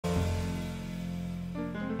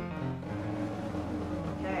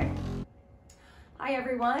Hi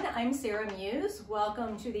everyone, I'm Sarah Muse.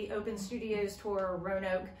 Welcome to the Open Studios Tour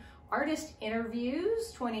Roanoke Artist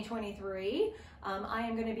Interviews 2023. I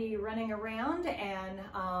am going to be running around and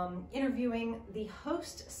interviewing the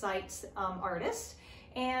host site's artists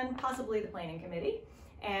and possibly the planning committee,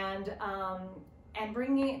 and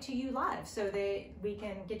bringing it to you live so that we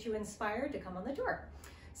can get you inspired to come on the tour.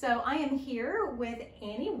 So I am here with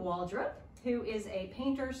Annie Waldrop, who is a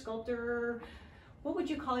painter, sculptor. What would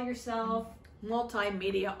you call yourself?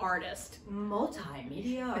 Multimedia artist.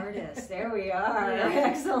 Multimedia artist. There we are. Yeah.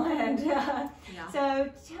 Excellent. Yeah.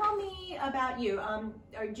 So tell me about you.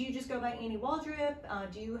 Do you just go by Annie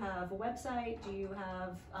Waldrop? Do you have a website? Do you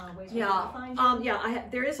have ways to find you?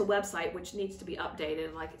 There is a website which needs to be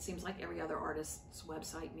updated. Like it seems like every other artist's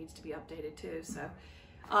website needs to be updated too. So,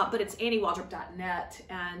 but it's anniewaldrop.net,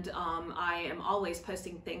 and I am always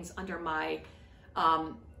posting things under my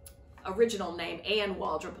original name, Anne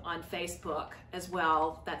Waldrop, on Facebook as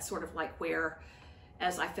well. That's sort of like where,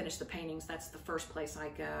 as I finish the paintings, that's the first place I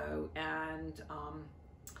go. And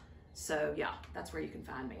so yeah, that's where you can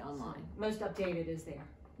find me online. Most updated is there.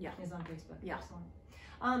 Yeah. Is on Facebook. Yeah.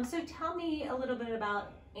 Excellent. So tell me a little bit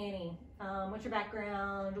about Annie. What's your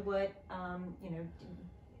background? What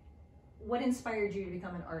what inspired you to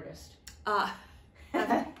become an artist? I've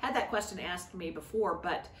had that question asked me before,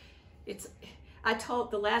 but I told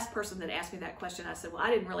the last person that asked me that question, I said, well, I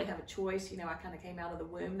didn't really have a choice. I kind of came out of the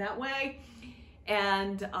womb that way.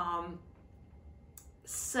 And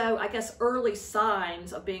so I guess early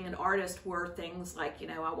signs of being an artist were things like,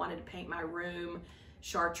 I wanted to paint my room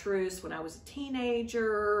chartreuse when I was a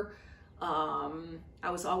teenager. I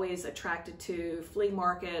was always attracted to flea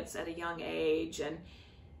markets at a young age, and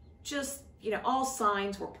just, all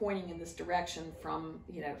signs were pointing in this direction from,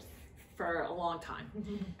 for a long time.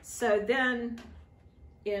 Mm-hmm. So then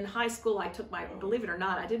in high school, I took believe it or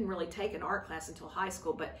not, I didn't really take an art class until high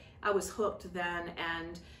school, but I was hooked then.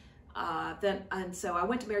 And so I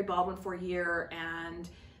went to Mary Baldwin for a year, and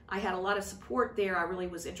I had a lot of support there. I really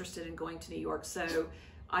was interested in going to New York. So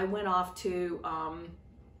I went off to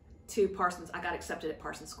Parsons. I got accepted at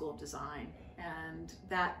Parsons School of Design, and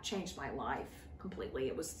that changed my life completely.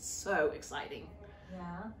 It was so exciting.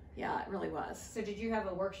 Yeah. Yeah, it really was. So did you have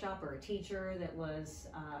a workshop or a teacher that was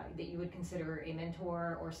that you would consider a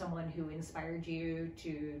mentor, or someone who inspired you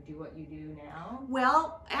to do what you do now?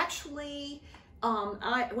 Well, actually,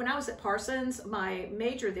 when I was at Parsons, my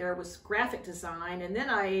major there was graphic design, and then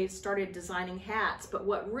I started designing hats. But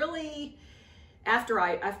what really, after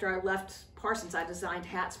I left Parsons, I designed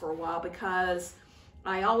hats for a while because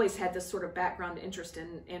I always had this sort of background interest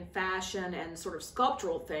in fashion and sort of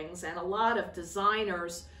sculptural things, and a lot of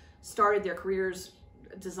designers started their careers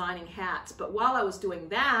designing hats. But while I was doing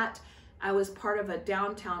that, I was part of a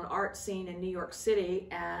downtown art scene in New York City,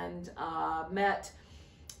 and met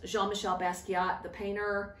Jean-Michel Basquiat, the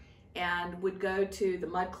painter, and would go to the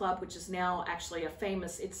Mud Club, which is now actually a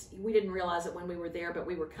famous, we didn't realize it when we were there, but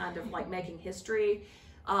we were kind of like making history.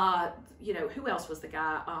 Who else was the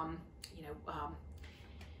guy?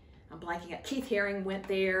 I'm blanking out. Keith Haring went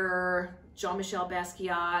there, Jean-Michel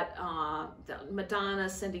Basquiat, Madonna,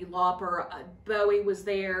 Cyndi Lauper, Bowie was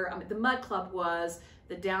there. I mean, the Mud Club was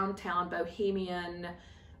the downtown bohemian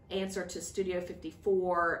answer to Studio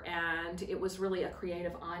 54, and it was really a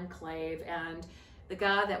creative enclave. And the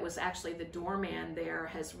guy that was actually the doorman there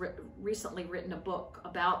has recently written a book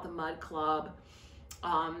about the Mud Club,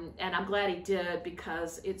 and I'm glad he did,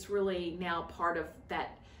 because it's really now part of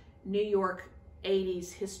that New York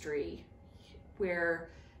 80s history where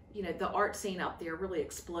the art scene up there really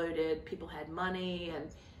exploded. People had money,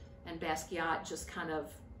 and Basquiat just kind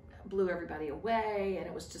of blew everybody away, and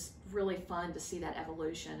it was just really fun to see that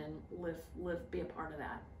evolution and be a part of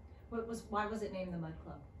that. Why was it named the Mud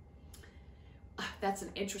Club? That's an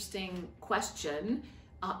interesting question.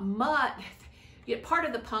 Mud, part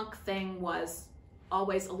of the punk thing was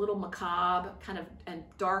always a little macabre and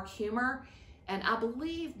dark humor. And I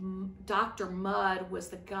believe Dr. Mudd was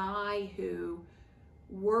the guy who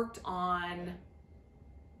worked on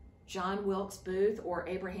John Wilkes Booth or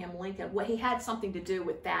Abraham Lincoln. Well, he had something to do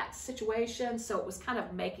with that situation. So it was kind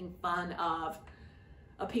of making fun of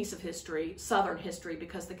a piece of history, Southern history,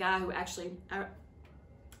 because the guy who actually,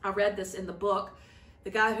 I read this in the book,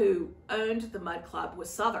 the guy who owned the Mud Club was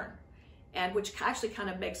Southern, and which actually kind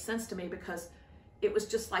of makes sense to me, because it was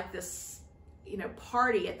just like this,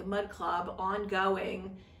 party at the Mud Club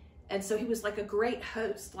ongoing. And so he was like a great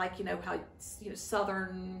host, like, how,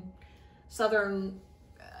 Southern,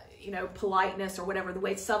 politeness or whatever, the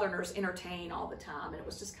way Southerners entertain all the time. And it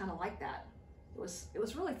was just kind of like that. It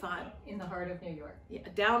was really fun. In the heart of New York. Yeah,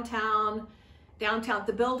 downtown downtown.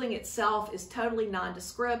 The building itself is totally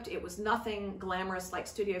nondescript. It was nothing glamorous like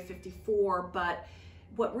Studio 54, but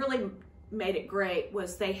what really made it great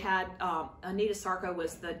was they had, Anita Sarko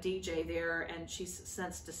was the DJ there, and she's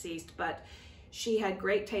since deceased, but she had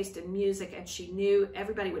great taste in music, and she knew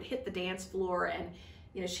everybody would hit the dance floor, and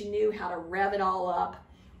she knew how to rev it all up.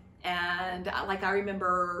 And like I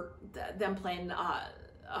remember them playing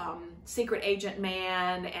Secret Agent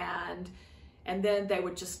Man, and then they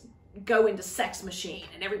would just go into Sex Machine,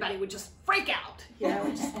 and everybody would just freak out,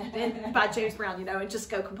 and by James Brown, and just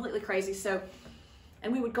go completely crazy. So,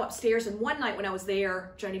 and we would go upstairs, and one night when I was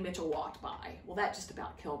there, Joni Mitchell walked by. Well, that just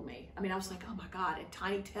about killed me. I mean, I was like, oh my God, and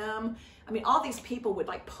Tiny Tim. I mean, all these people would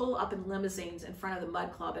like pull up in limousines in front of the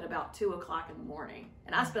Mud Club at about 2 o'clock in the morning.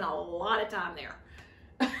 And I spent a lot of time there.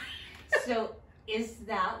 So is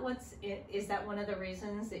that one of the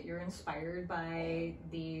reasons that you're inspired by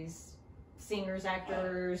these singers,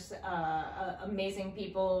 actors, amazing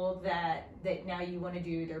people that now you want to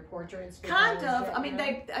do their portraits? Kind of. I mean,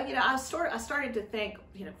 I started to think,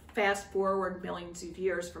 fast forward millions of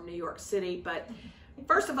years from New York City, but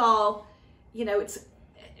first of all, it's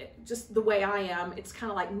just the way I am. It's kind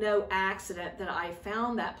of like no accident that I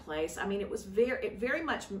found that place. I mean, it very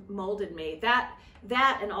much molded me.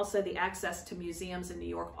 That and also the access to museums in New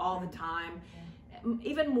York all the time.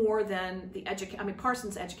 Even more than the education. I mean,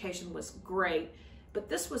 Parsons' education was great, but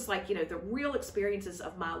this was like, the real experiences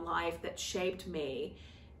of my life that shaped me.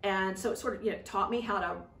 And so it sort of, taught me how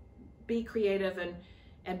to be creative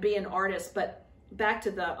and be an artist. But back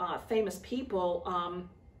to the famous people,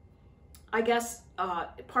 I guess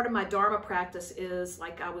part of my Dharma practice is,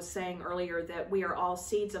 like I was saying earlier, that we are all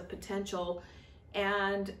seeds of potential.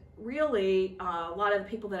 And really, a lot of the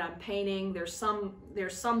people that I'm painting, there's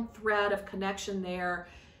some thread of connection there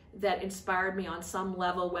that inspired me on some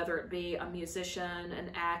level, whether it be a musician,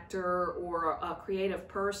 an actor, or a creative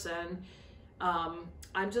person.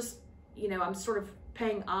 I'm just, I'm sort of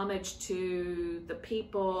paying homage to the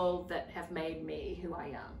people that have made me who I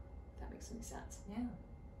am, if that makes any sense. Yeah.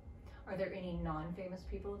 Are there any non-famous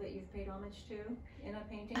people that you've paid homage to in a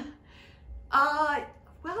painting?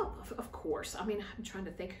 Well, of course. I mean, I'm trying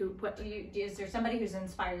to think is there somebody who's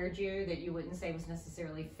inspired you that you wouldn't say was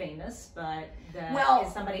necessarily famous, but that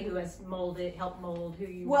is somebody who has helped mold who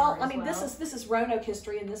you are? Well, I mean, this is Roanoke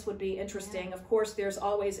history, and this would be interesting. Yeah. Of course, there's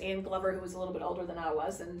always Ann Glover, who was a little bit older than I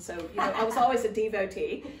was, and so I was always a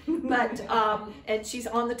devotee. But and she's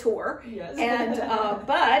on the tour. Yes. And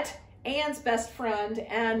but Ann's best friend,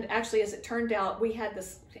 and actually, as it turned out, we had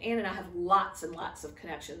this. Ann and I have lots and lots of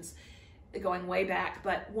connections going way back,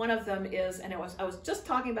 but one of them is, and I was just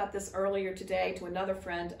talking about this earlier today to another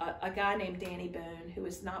friend, a guy named Danny Boone, who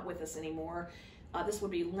is not with us anymore. This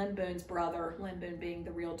would be Lynn Boone's brother, Lynn Boone being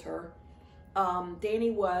the realtor.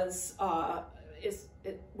 Danny was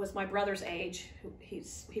my brother's age.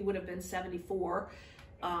 He would have been 74.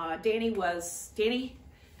 Danny was the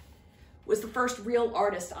first real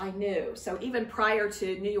artist I knew. So even prior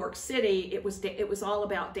to New York City, it was all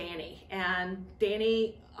about Danny. And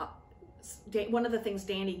Danny, one of the things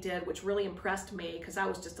Danny did, which really impressed me, because I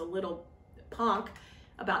was just a little punk,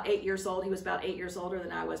 about 8 years old. He was about 8 years older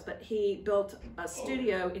than I was, but he built a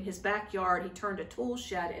studio in his backyard. He turned a tool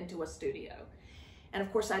shed into a studio. And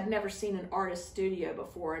of course, I'd never seen an artist studio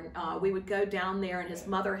before. And we would go down there, and his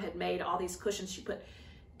mother had made all these cushions. She put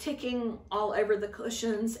ticking all over the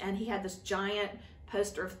cushions, and he had this giant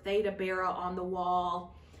poster of Theta Bara on the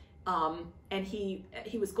wall. And he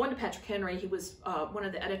was going to Patrick Henry. He was one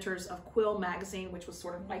of the editors of Quill magazine, which was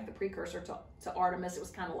sort of like the precursor to Artemis. It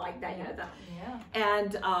was kind of like that,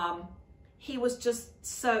 And he was just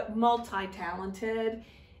so multi-talented,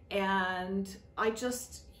 and I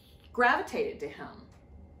just gravitated to him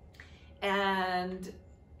and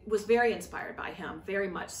was very inspired by him, very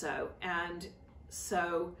much so. And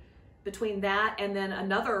so between that and then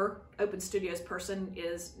another Open Studios person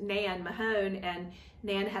is Nan Mahone, and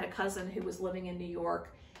Nan had a cousin who was living in New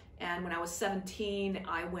York, and when I was 17,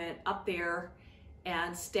 I went up there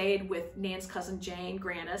and stayed with Nan's cousin Jane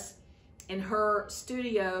Granis in her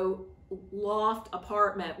studio loft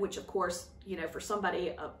apartment, which of course, for somebody,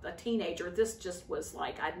 a teenager, this just was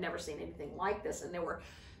like, I'd never seen anything like this. And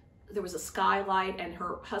there was a skylight, and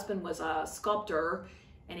her husband was a sculptor,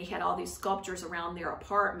 and he had all these sculptures around their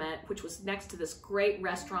apartment, which was next to this great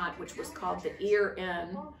restaurant, which was called the Ear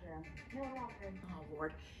Inn. Oh,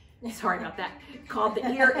 Lord. Sorry about that. Called the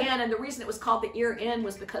Ear Inn. And the reason it was called the Ear Inn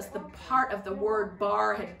was because the part of the word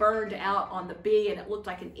bar had burned out on the B, and it looked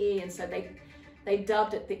like an E, and so they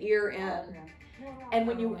dubbed it the Ear Inn. And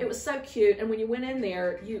it was so cute. And when you went in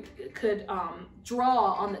there, you could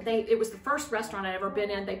draw on it was the first restaurant I'd ever been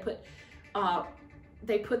in. They put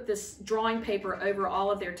they put this drawing paper over all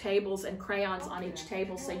of their tables and crayons on each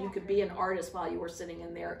table so you could be an artist while you were sitting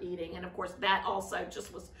in there eating. And of course that also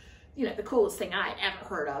just was, you know, the coolest thing I had ever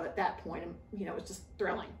heard of at that point. And, you know, it was just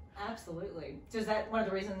thrilling. Absolutely. So is that one of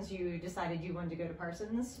the reasons you decided you wanted to go to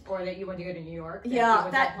Parsons, or that you wanted to go to New York? Yeah,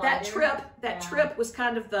 that trip was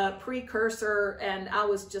kind of the precursor, and I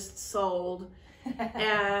was just sold.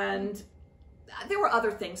 And there were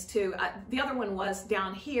other things too. The other one was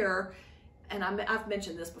down here, and I've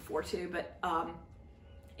mentioned this before too, but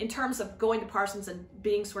in terms of going to Parsons and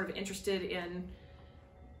being sort of interested in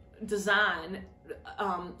design,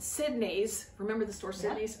 Sydney's, remember the store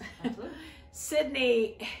Sydney's? Absolutely.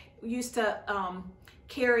 Sydney used to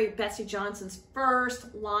carry Betsy Johnson's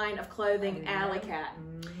first line of clothing, Alley Cat.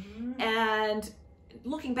 Mm-hmm. And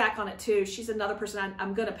looking back on it too, she's another person,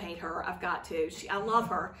 I'm gonna paint her, I've got to. I love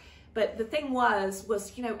her. But the thing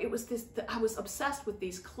was, you know, it was this, I was obsessed with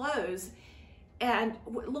these clothes. And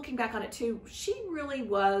looking back on it too, she really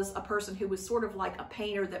was a person who was sort of like a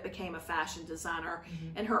painter that became a fashion designer.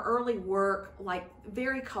 Mm-hmm. And her early work, like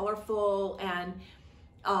very colorful and,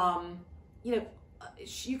 you know,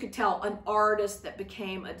 you could tell an artist that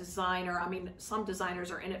became a designer. I mean, some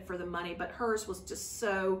designers are in it for the money, but hers was just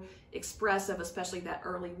so expressive, especially that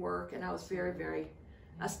early work. And I was very, very,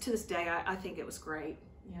 to this day, I think it was great.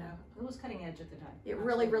 You know, it was cutting edge at the time. It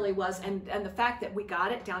really, really was. And the fact that we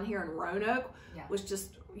got it down here in Roanoke was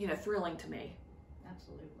just, you know, thrilling to me.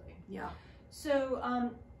 Absolutely. Yeah.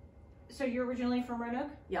 So, so you're originally from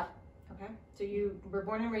Roanoke? Yeah. Okay. So you were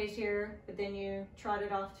born and raised here, but then you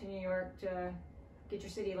trotted off to New York to get your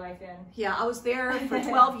city life in. Yeah, I was there for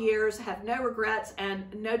 12 years, have no regrets, and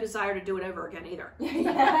no desire to do it over again either.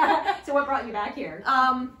 So what brought you back here?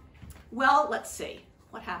 Well, let's see.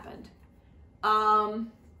 What happened?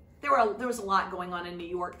 There was a lot going on in New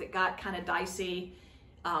York that got kind of dicey.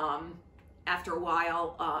 After a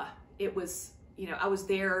while, it was, you know, I was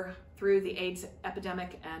there through the AIDS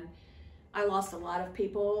epidemic, and I lost a lot of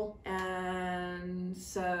people, and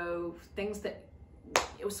so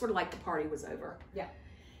it was sort of like the party was over. Yeah.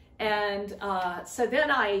 And so then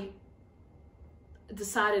I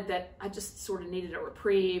decided that I just sort of needed a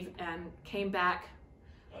reprieve and came back.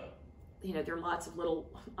 You know, there are lots of little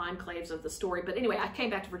enclaves of the story, but anyway, I came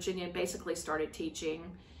back to Virginia and basically started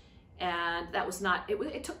teaching. And that was not,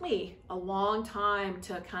 it took me a long time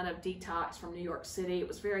to kind of detox from New York City. It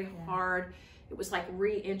was very hard. It was like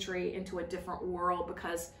re-entry into a different world,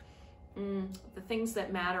 because the things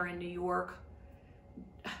that matter in New York,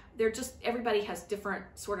 they're just, everybody has different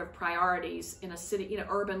sort of priorities in a city, you know,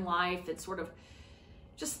 urban life. It's sort of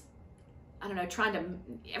just, I don't know,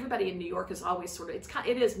 everybody in New York is always sort of,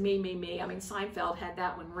 it is me, me, me. I mean, Seinfeld had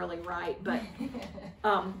that one really right, but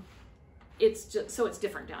it's just, so it's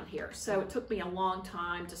different down here. So it took me a long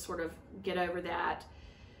time to sort of get over that.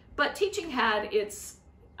 But teaching had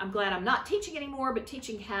I'm glad I'm not teaching anymore, but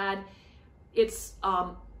teaching had its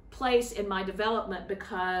place in my development,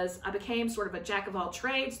 because I became sort of a jack of all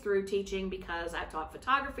trades through teaching, because I taught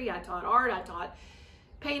photography, I taught art, I taught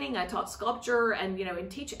painting, I taught sculpture, and, you know,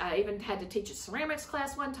 I even had to teach a ceramics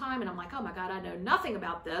class one time, and I'm like, oh my God, I know nothing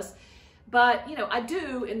about this. But, you know, I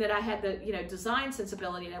do, in that I had the, you know, design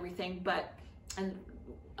sensibility and everything. But, and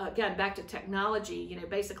again, back to technology, you know,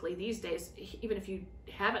 basically these days, even if you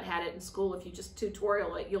haven't had it in school, if you just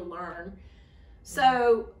tutorial it, you'll learn.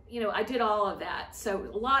 So, you know, I did all of that. So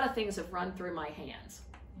a lot of things have run through my hands,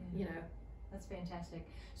 you know. That's fantastic.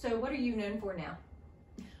 So what are you known for now?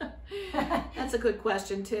 That's a good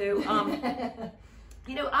question too.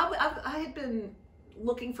 You know, I had been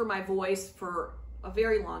looking for my voice for a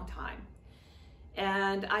very long time.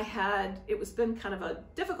 And it's been kind of a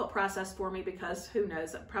difficult process for me, because who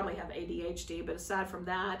knows, I probably have ADHD, but aside from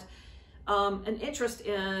that, an interest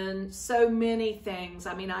in so many things.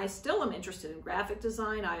 I mean, I still am interested in graphic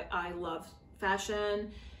design. I love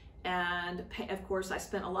fashion. And of course, I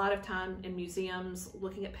spent a lot of time in museums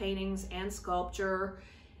looking at paintings and sculpture.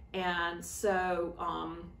 And so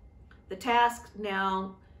the task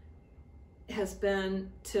now has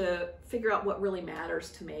been to figure out what really matters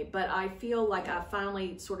to me. But I feel like I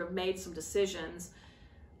finally sort of made some decisions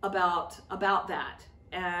about that.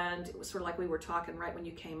 And it was sort of like we were talking right when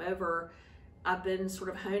you came over. I've been sort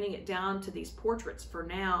of honing it down to these portraits for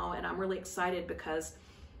now, and I'm really excited, because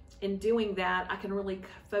in doing that, I can really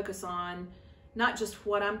focus on not just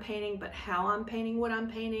what I'm painting, but how I'm painting what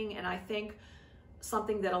I'm painting. And I think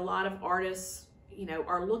something that a lot of artists, you know,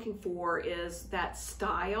 are looking for is that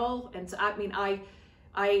style. And so, I mean,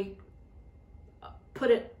 I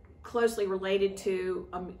put it closely related to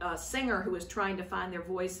a singer who is trying to find their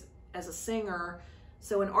voice as a singer.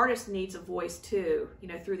 So an artist needs a voice too, you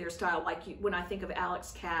know, through their style. Like when I think of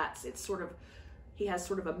Alex Katz, it's sort of, he has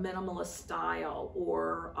sort of a minimalist style,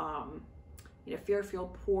 or, you know,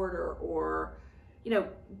 Fairfield Porter, or, you know,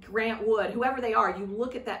 Grant Wood, whoever they are. You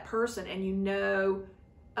look at that person and you know,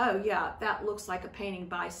 oh yeah, that looks like a painting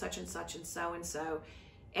by such and such and so and so.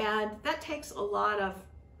 And that takes a lot of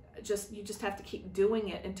you just have to keep doing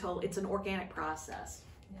it until it's an organic process.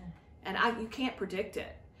 Yeah. And you can't predict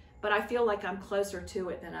it, but I feel like I'm closer to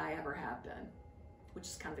it than I ever have been, which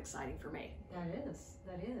is kind of exciting for me. That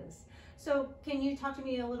is. So can you talk to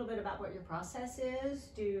me a little bit about what your process is?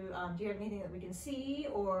 Do you have anything that we can see,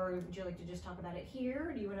 or would you like to just talk about it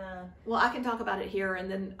here? Do you want to? Well, I can talk about it here,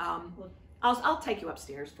 and then I'll take you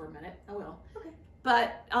upstairs for a minute. I will. Okay.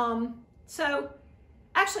 But so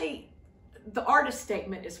actually, the artist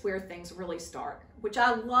statement is where things really start, which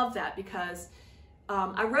I love that, because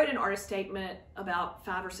I wrote an artist statement about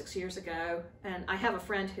 5 or 6 years ago, and I have a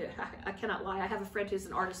friend who, I cannot lie, I have a friend who's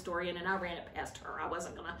an art historian, and I ran it past her. I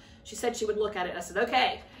wasn't gonna, she said she would look at it. I said,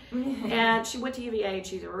 okay. And she went to UVA, and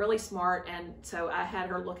she's really smart, and so I had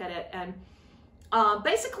her look at it, and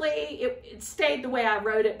basically it stayed the way I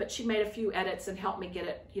wrote it, but she made a few edits and helped me get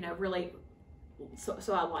it, you know, really,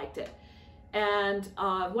 so I liked it. And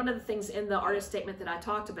one of the things in the artist statement that I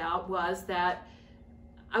talked about was that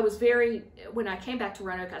I was when I came back to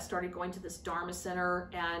Roanoke, I started going to this Dharma Center,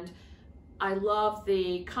 and I love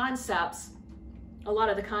the concepts. A lot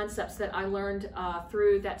of the concepts that I learned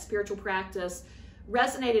through that spiritual practice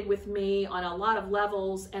resonated with me on a lot of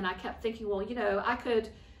levels, and I kept thinking, well, you know, I could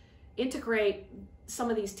integrate some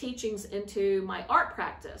of these teachings into my art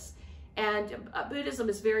practice. And Buddhism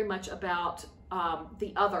is very much about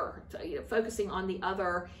the other, you know, focusing on the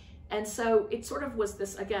other. And so it sort of was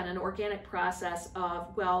this, again, an organic process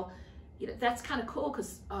of, well, you know, that's kind of cool,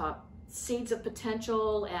 because seeds of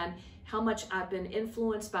potential, and how much I've been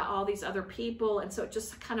influenced by all these other people. And so it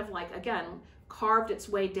just kind of like, again, carved its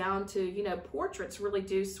way down to, you know, portraits really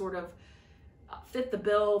do sort of fit the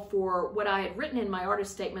bill for what I had written in my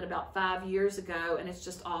artist statement about 5 years ago. And it's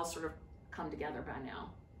just all sort of come together by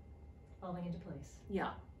now. Falling into place.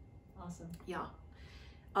 Yeah. Awesome. Yeah.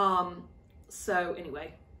 So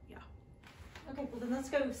anyway, yeah. Okay, well then let's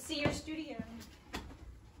go see your studio.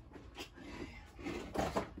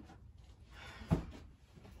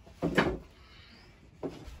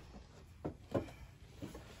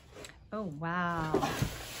 Oh, wow.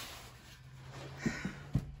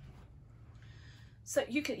 So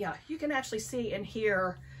you can actually see and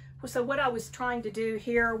hear. So what I was trying to do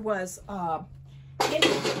here was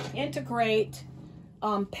integrate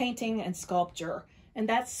painting and sculpture. And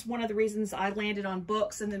that's one of the reasons I landed on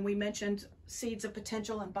books. And then we mentioned seeds of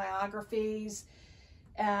potential and biographies.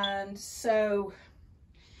 And so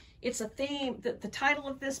it's a theme. The title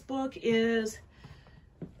of this book is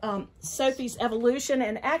Sophie's Evolution.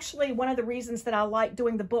 And actually one of the reasons that I like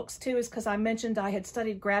doing the books too is because I mentioned I had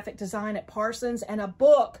studied graphic design at Parsons, and a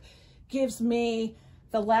book gives me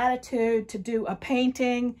the latitude to do a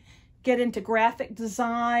painting, get into graphic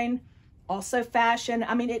design, also fashion.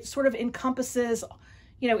 I mean, it sort of encompasses,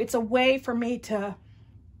 you know, it's a way for me to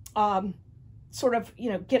sort of,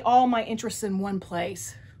 you know, get all my interests in one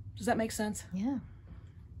place. Does that make sense? Yeah.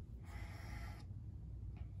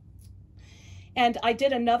 And I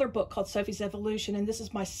did another book called Sophie's Evolution, and this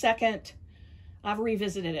is my second. I've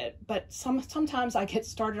revisited it, but sometimes I get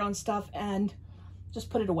started on stuff and just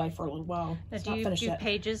put it away for a little while. Do you do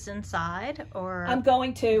pages inside, or? I'm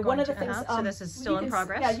going to. One of the things. So this is still in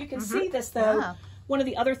progress? Yeah, you can see this though. Yeah. One of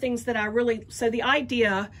the other things that I really, so the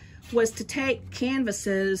idea was to take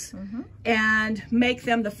canvases and make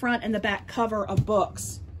them the front and the back cover of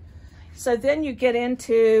books. So then you get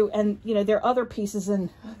into, and you know, there are other pieces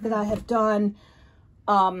that I have done.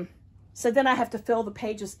 So then I have to fill the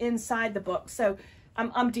pages inside the book. So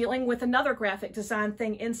I'm dealing with another graphic design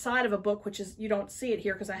thing inside of a book, which is, you don't see it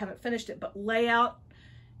here because I haven't finished it, but layout,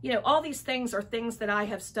 you know, all these things are things that I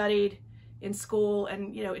have studied in school,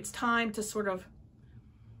 and, you know, it's time to sort of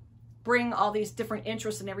bring all these different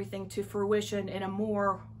interests and everything to fruition in a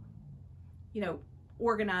more, you know,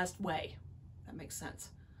 organized way. That makes sense.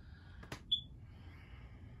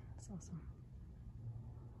 That's awesome.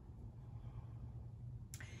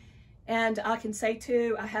 And I can say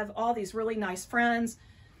too, I have all these really nice friends.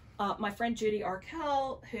 My friend Judy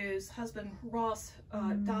Arkell, whose husband Ross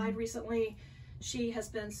died recently, she has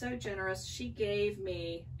been so generous. She gave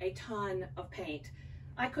me a ton of paint.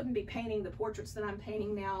 I couldn't be painting the portraits that I'm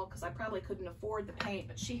painting now because I probably couldn't afford the paint,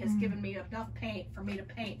 but she has given me enough paint for me to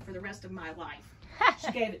paint for the rest of my life.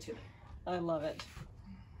 She gave it to me. I love it.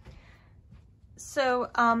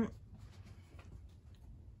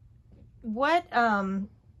 what,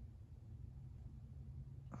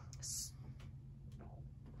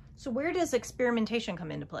 so where does experimentation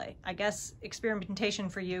come into play? I guess experimentation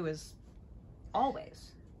for you is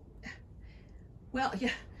always. Well,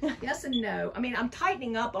 yeah, yes and no. I mean, I'm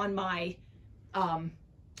tightening up on my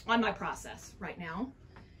process right now.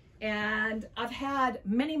 And I've had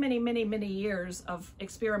many, many, many, many years of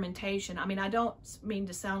experimentation. I mean, I don't mean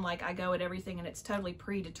to sound like I go at everything and it's totally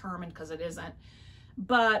predetermined, because it isn't.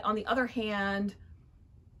 But on the other hand,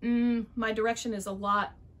 my direction is a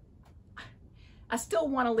lot. I still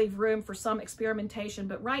want to leave room for some experimentation,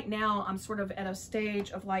 but right now I'm sort of at a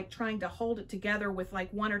stage of like trying to hold it together with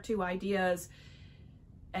like 1 or 2 ideas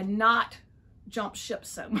and not jump ship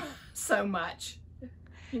so much,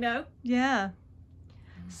 you know? Yeah.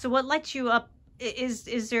 So what lights you up?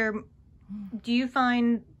 Is there, do you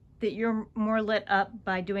find that you're more lit up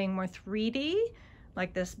by doing more 3D,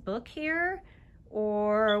 like this book here,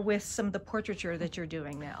 or with some of the portraiture that you're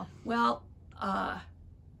doing now? Well,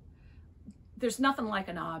 there's nothing like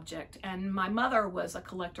an object, and my mother was a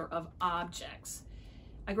collector of objects.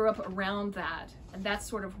 I grew up around that, and that's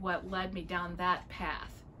sort of what led me down that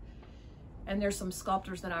path. And there's some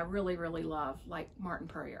sculptors that I really, really love, like Martin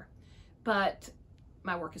Puryear. But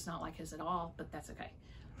my work is not like his at all, but that's okay.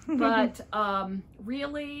 But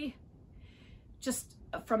really, just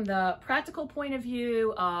from the practical point of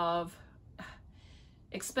view of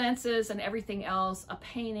expenses and everything else, a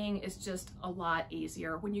painting is just a lot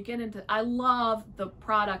easier. When you get into, I love the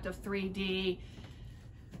product of 3D,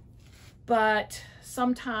 but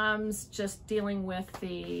sometimes just dealing with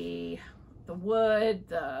the wood,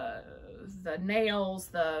 the nails,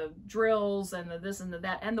 the drills, and the this and the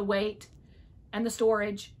that, and the weight, and the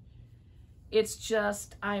storage, it's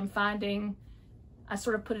just, I'm finding I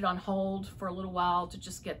sort of put it on hold for a little while to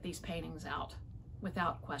just get these paintings out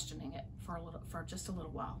without questioning it for just a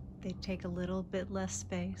little while. They take a little bit less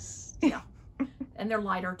space. Yeah. And they're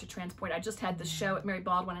lighter to transport. I just had the show at Mary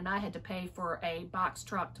Baldwin, and I had to pay for a box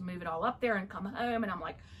truck to move it all up there and come home, and I'm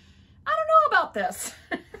like, I don't know about this.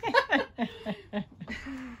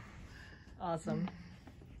 Awesome.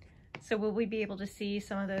 So will we be able to see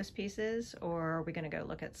some of those pieces, or are we going to go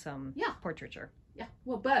look at some portraiture? Yeah,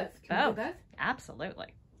 well, both. Can we do both? Absolutely.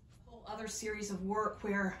 A whole other series of work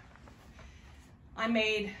where I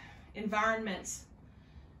made environments.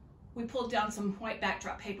 We pulled down some white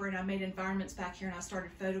backdrop paper, and I made environments back here, and I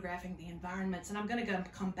started photographing the environments, and I'm going to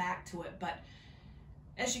come back to it. But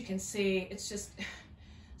as you can see, it's just,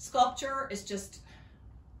 sculpture is just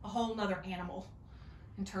a whole nother animal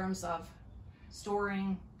in terms of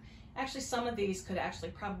storing. Actually, some of these could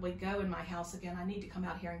actually probably go in my house again. I need to come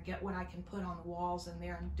out here and get what I can put on the walls in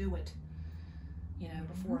there and do it, you know,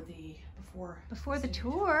 before the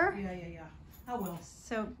tour. Yeah. I will.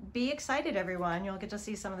 So be excited, everyone. You'll get to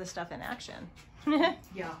see some of this stuff in action.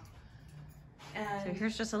 Yeah. And so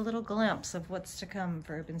here's just a little glimpse of what's to come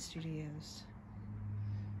for Open Studios.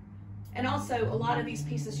 And also, a lot of these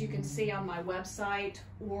pieces you can see on my website,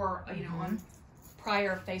 or you know, on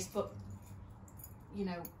prior Facebook, you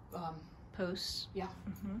know, posts. Yeah.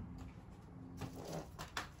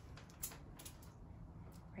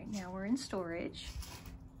 Right now we're in storage.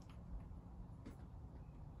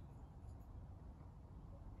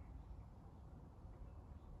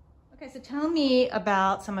 Okay, so tell me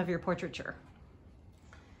about some of your portraiture.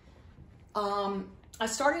 I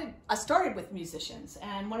started with musicians,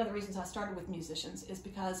 and one of the reasons I started with musicians is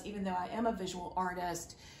because even though I am a visual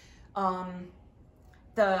artist,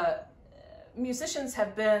 the musicians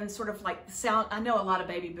have been sort of like the sound. I know a lot of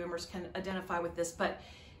baby boomers can identify with this, but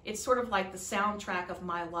it's sort of like the soundtrack of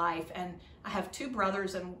my life. And I have 2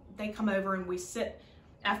 brothers, and they come over and we sit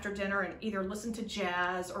after dinner and either listen to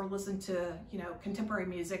jazz or listen to, you know, contemporary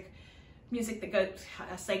music that goes,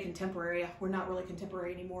 I say contemporary, we're not really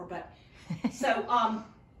contemporary anymore, but so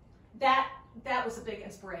that was a big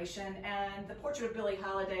inspiration. And the portrait of Billie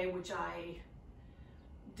Holiday, which I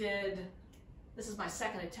did, this is my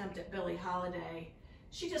 2nd attempt at Billie Holiday.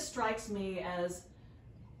 She just strikes me as,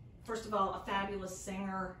 first of all, a fabulous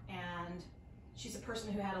singer, and she's a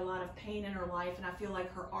person who had a lot of pain in her life, and I feel like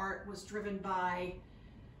her art was driven by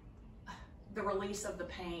the release of the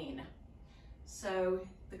pain. So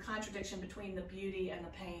the contradiction between the beauty and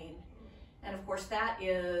the pain. And of course that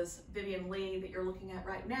is Vivian Lee that you're looking at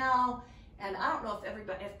right now. And I don't know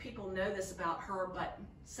if people know this about her, but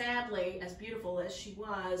sadly, as beautiful as she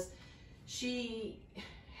was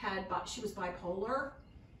was bipolar.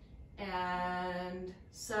 And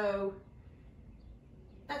so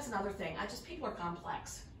that's another thing. People are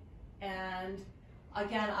complex. And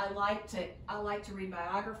again, I like to read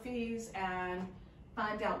biographies and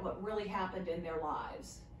find out what really happened in their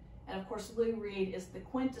lives. And of course, Lou Reed is the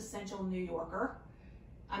quintessential New Yorker.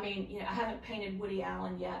 I mean, you know, I haven't painted Woody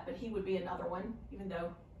Allen yet, but he would be another one, even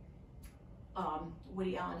though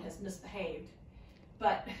Woody Allen has misbehaved.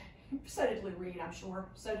 But so did Lou Reed, I'm sure.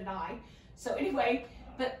 So did I. So anyway,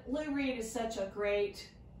 but Lou Reed is such a great,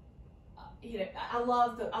 you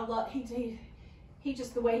know, he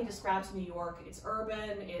just, the way he describes New York, it's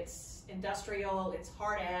urban, it's industrial, it's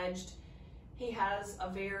hard-edged. He has a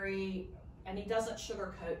and he doesn't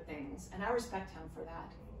sugarcoat things, and I respect him for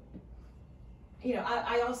that. You know,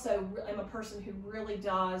 I also am a person who really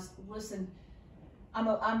does listen. I'm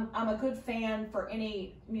a good fan for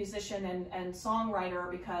any musician and songwriter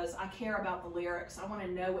because I care about the lyrics. I want to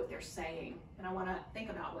know what they're saying, and I want to think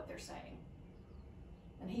about what they're saying.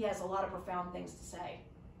 And he has a lot of profound things to say.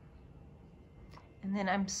 And then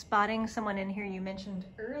I'm spotting someone in here you mentioned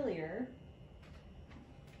earlier.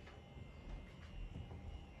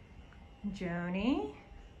 Joni.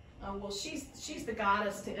 Oh, well, she's the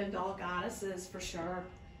goddess to end all goddesses for sure.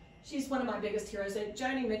 She's one of my biggest heroes. And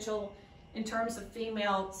Joni Mitchell, in terms of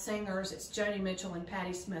female singers, it's Joni Mitchell and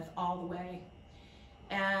Patti Smith all the way.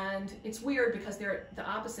 And it's weird because they're at the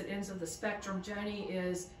opposite ends of the spectrum. Joni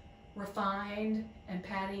is refined and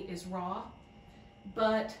Patti is raw.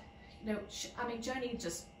 But, you know, I mean, Joni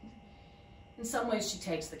just, in some ways, she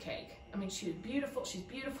takes the cake. I mean, she's beautiful. She's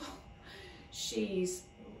beautiful. She's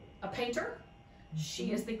a painter.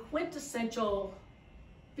 She is the quintessential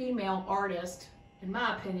female artist, in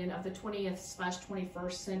my opinion, of the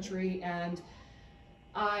 20th/21st century, and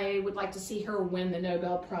I would like to see her win the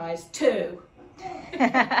Nobel Prize too. Really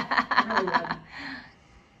would.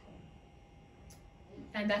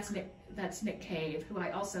 And that's Nick Cave, who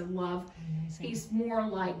I also love. Amazing. He's more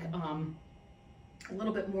like a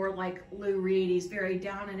little bit more like Lou Reed. He's very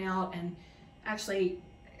down and out, and actually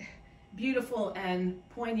beautiful and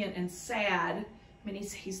poignant and sad. I mean,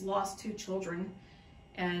 he's lost 2 children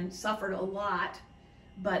and suffered a lot,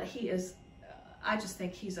 but he is, I just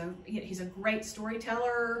think he's a great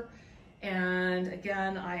storyteller. And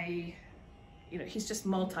again, you know, he's just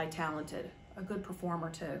multi-talented, a good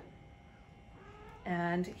performer too.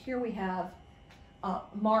 And here we have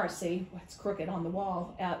Morrissey. It's crooked on the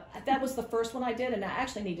wall. That was the first one I did, and I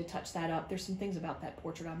actually need to touch that up. There's some things about that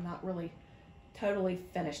portrait I'm not really totally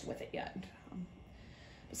finished with it yet.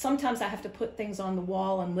 But sometimes I have to put things on the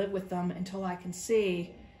wall and live with them until I can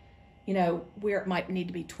see, you know, where it might need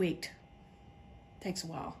to be tweaked. It takes a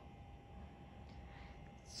while.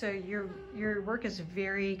 So your work is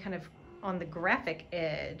very kind of on the graphic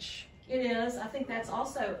edge. It is. I think that's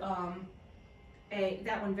also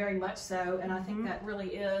that one very much so, and I think that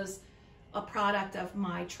really is a product of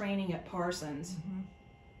my training at Parsons.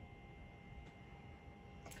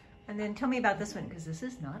 And then tell me about this one, because this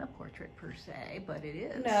is not a portrait per se, but it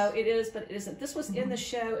is. No, it is, but it isn't. This was in the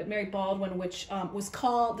show at Mary Baldwin, which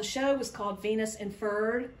the show was called Venus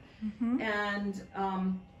Inferred. And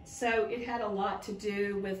so it had a lot to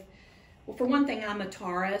do with, well, for one thing, I'm a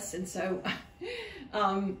Taurus, and so,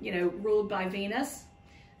 you know, ruled by Venus.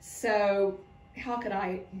 So how could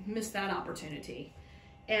I miss that opportunity?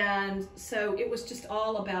 And so it was just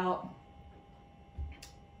all about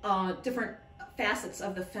different facets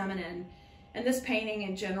of the feminine. And this painting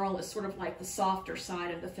in general is sort of like the softer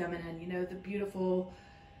side of the feminine, you know, the beautiful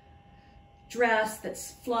dress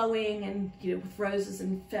that's flowing and, you know, with roses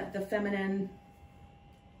and the feminine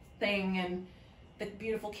thing, and the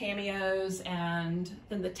beautiful cameos, and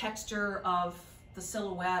then the texture of the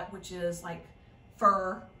silhouette, which is like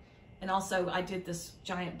fur. And also I did this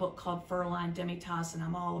giant book called Fur-Lined Demitasse, and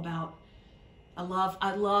I'm all about, I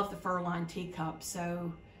love the fur-lined teacup.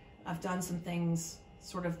 So I've done some things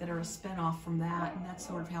sort of that are a spin-off from that, and that's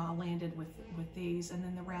sort of how I landed with these. And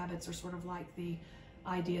then the rabbits are sort of like the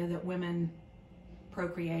idea that women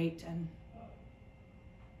procreate. And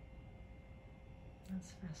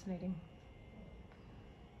that's fascinating.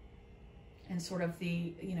 And sort of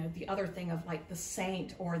the, you know, the other thing of like the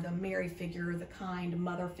saint or the Mary figure, the kind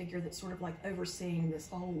mother figure that's sort of like overseeing this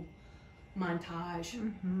whole montage.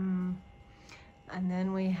 And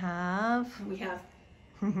then we have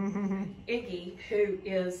Iggy, who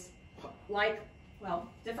is like, well,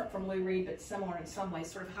 different from Lou Reed, but similar in some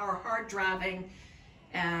ways, sort of hard driving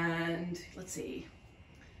and, let's see,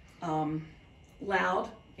 loud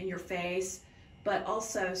in your face, but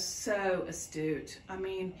also so astute. I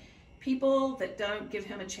mean, people that don't give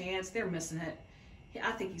him a chance, they're missing it.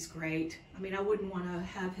 I think he's great. I mean, I wouldn't want to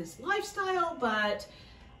have his lifestyle, but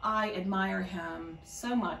I admire him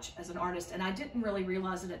so much as an artist, and I didn't really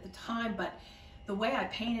realize it at the time, but the way I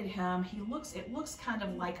painted him, it looks kind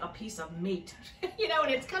of like a piece of meat, you know,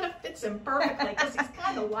 and it kind of fits him perfectly because he's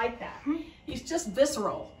kind of like that. He's just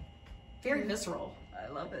visceral. very visceral.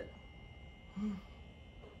 I love it.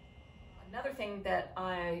 Another thing that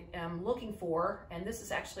I am looking for, and this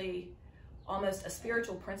is actually almost a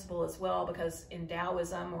spiritual principle as well, because in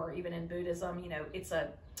Taoism or even in Buddhism, you know,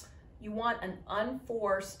 you want an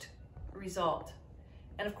unforced result.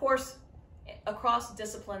 And of course, across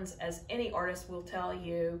disciplines, as any artist will tell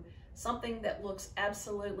you, something that looks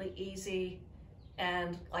absolutely easy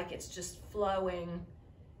and like it's just flowing,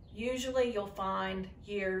 usually you'll find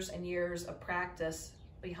years and years of practice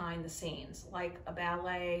behind the scenes, like a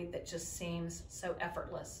ballet that just seems so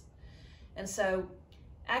effortless. And so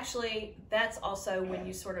actually, that's also when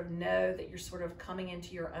you sort of know that you're sort of coming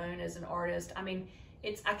into your own as an artist. I mean,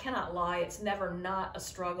 I cannot lie, it's never not a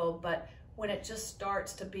struggle, but when it just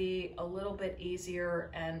starts to be a little bit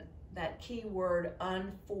easier, and that key word,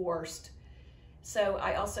 unforced. So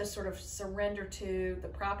I also sort of surrender to the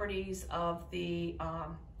properties of the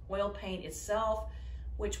oil paint itself,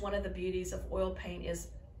 which one of the beauties of oil paint is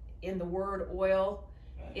in the word oil.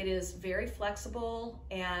 It is very flexible,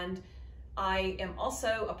 and I am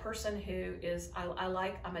also a person who is,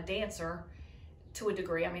 I'm a dancer to a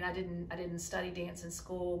degree. I mean, I didn't study dance in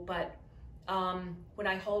school, but when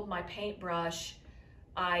I hold my paintbrush,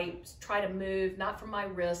 I try to move not from my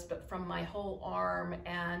wrist, but from my whole arm,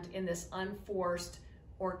 and in this unforced,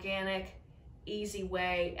 organic, easy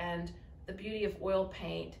way. And the beauty of oil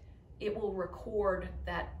paint, it will record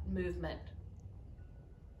that movement,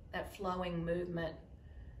 that flowing movement,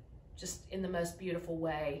 just in the most beautiful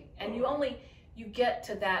way. And you get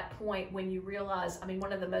to that point when you realize, I mean,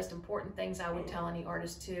 one of the most important things I would tell any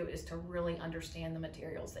artist too is to really understand the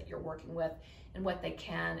materials that you're working with and what they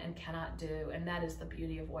can and cannot do. And that is the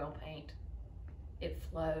beauty of oil paint. It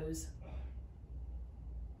flows.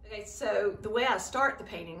 Okay, so the way I start the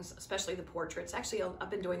paintings, especially the portraits, actually I've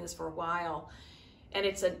been doing this for a while, and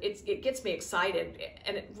it gets me excited,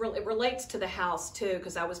 and it relates to the house too,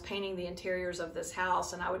 because I was painting the interiors of this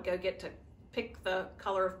house, and I would go get to pick the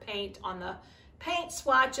color of paint on the paint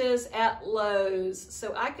swatches at Lowe's.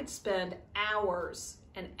 So I could spend hours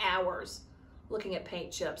and hours looking at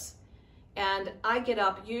paint chips. And I get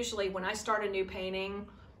up, usually when I start a new painting,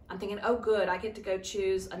 I'm thinking, oh good, I get to go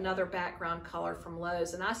choose another background color from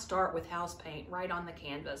Lowe's. And I start with house paint right on the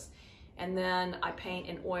canvas. And then I paint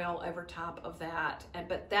in oil over top of that.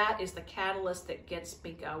 But that is the catalyst that gets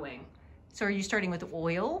me going. So are you starting with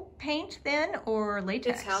oil paint then, or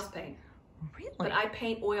latex? It's house paint. Really? But I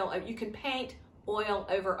paint oil. You can paint oil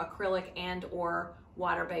over acrylic and or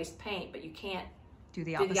water-based paint, but you can't do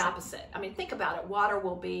the opposite. I mean, think about it. Water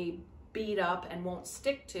will be beat up and won't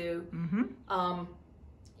stick to,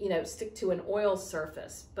 stick to an oil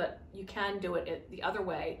surface, but you can do it the other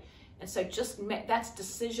way. And so that's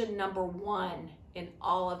decision number one in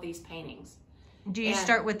all of these paintings. Do you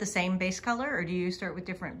start with the same base color, or do you start with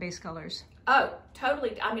different base colors? Oh,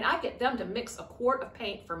 totally. I mean, I get them to mix a quart of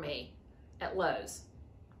paint for me at Lowe's.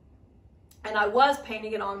 And I was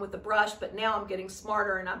painting it on with the brush, but now I'm getting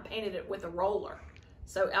smarter and I'm painted it with a roller.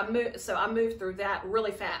 So I moved through that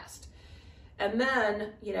really fast. And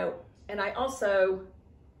then, and I also,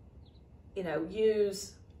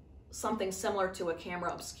 use something similar to a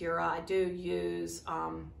camera obscura. I do use,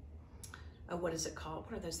 what is it called?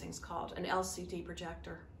 What are those things called? An LCD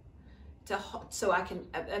projector. So I can,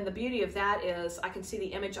 and the beauty of that is I can see the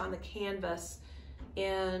image on the canvas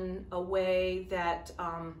in a way that,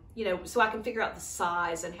 so I can figure out the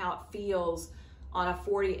size and how it feels on a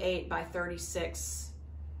 48 by 36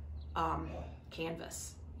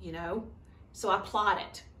 canvas, So I plot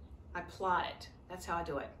it. That's how I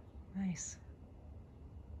do it. Nice.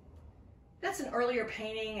 That's an earlier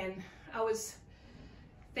painting, and I was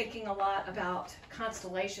thinking a lot about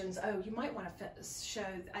constellations. Oh, you might want to show,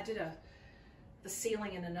 I did the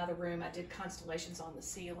ceiling in another room. I did constellations on the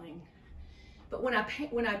ceiling. But when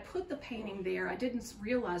I put the painting there, I didn't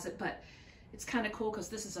realize it, but it's kind of cool because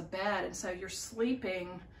this is a bed, and so you're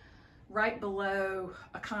sleeping right below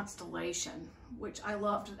a constellation, which I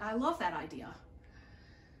loved. I love that idea.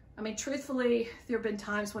 I mean, truthfully, there have been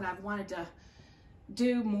times when I've wanted to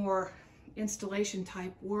do more installation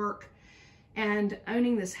type work, and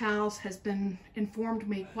owning this house has informed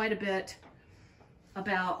me quite a bit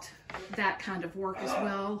about that kind of work as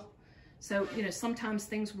well. So, sometimes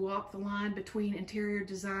things walk the line between interior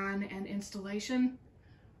design and installation.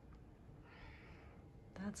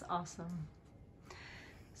 That's awesome.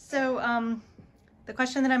 So, the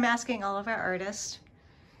question that I'm asking all of our artists,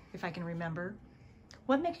 if I can remember,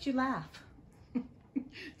 what makes you laugh?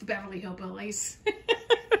 The Beverly Hillbillies.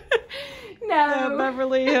 No. The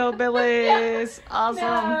Beverly Hillbillies. Awesome.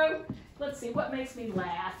 No. Let's see, what makes me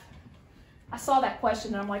laugh? I saw that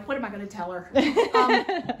question and I'm like, what am I going to tell her?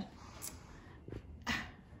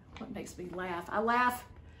 what makes me laugh. I laugh,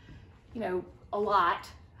 you know, a lot.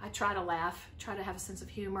 I try to laugh, try to have a sense of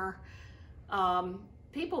humor.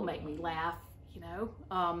 People make me laugh, you know.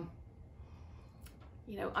 I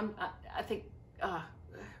think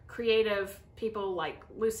creative people like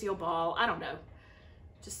Lucille Ball, I don't know.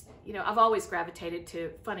 Just, you know, I've always gravitated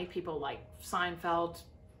to funny people like Seinfeld,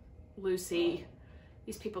 Lucy.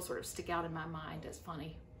 These people sort of stick out in my mind as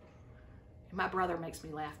funny. And my brother makes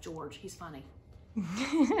me laugh, George. He's funny.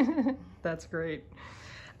 That's great.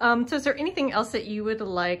 So is there anything else that you would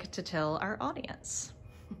like to tell our audience?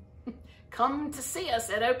 Come to see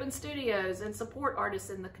us at Open Studios and support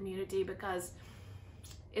artists in the community, because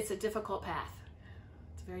it's a difficult path.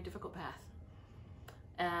 It's a very difficult path.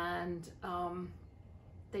 And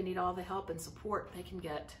they need all the help and support they can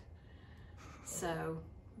get. So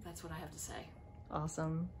that's what I have to say.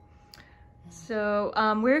 Awesome. So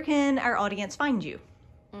where can our audience find you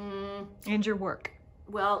and your work?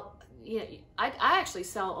 Well, yeah, I actually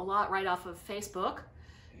sell a lot right off of Facebook,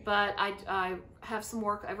 but I have some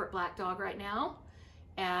work over at Black Dog right now,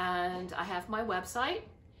 and I have my website,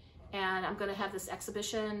 and I'm going to have this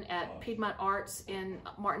exhibition at Piedmont Arts in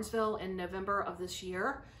Martinsville in November of this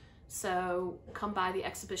year. So come by the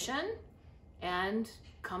exhibition and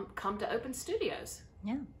come to Open Studios.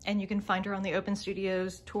 Yeah, and you can find her on the Open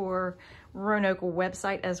Studios Tour Roanoke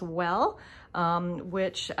website as well,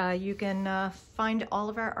 which you can find all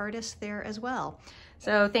of our artists there as well.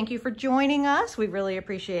 So thank you for joining us. We really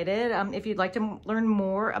appreciate it. If you'd like to learn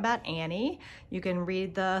more about Annie, you can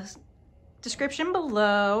read the description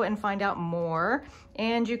below and find out more.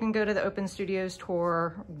 And you can go to the Open Studios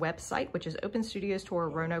Tour website, which is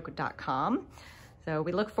openstudiostourroanoke.com. So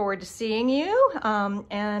we look forward to seeing you.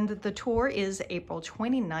 And the tour is April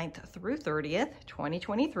 29th through 30th,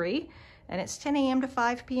 2023. And it's 10 a.m. to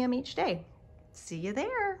 5 p.m. each day. See you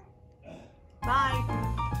there. Bye.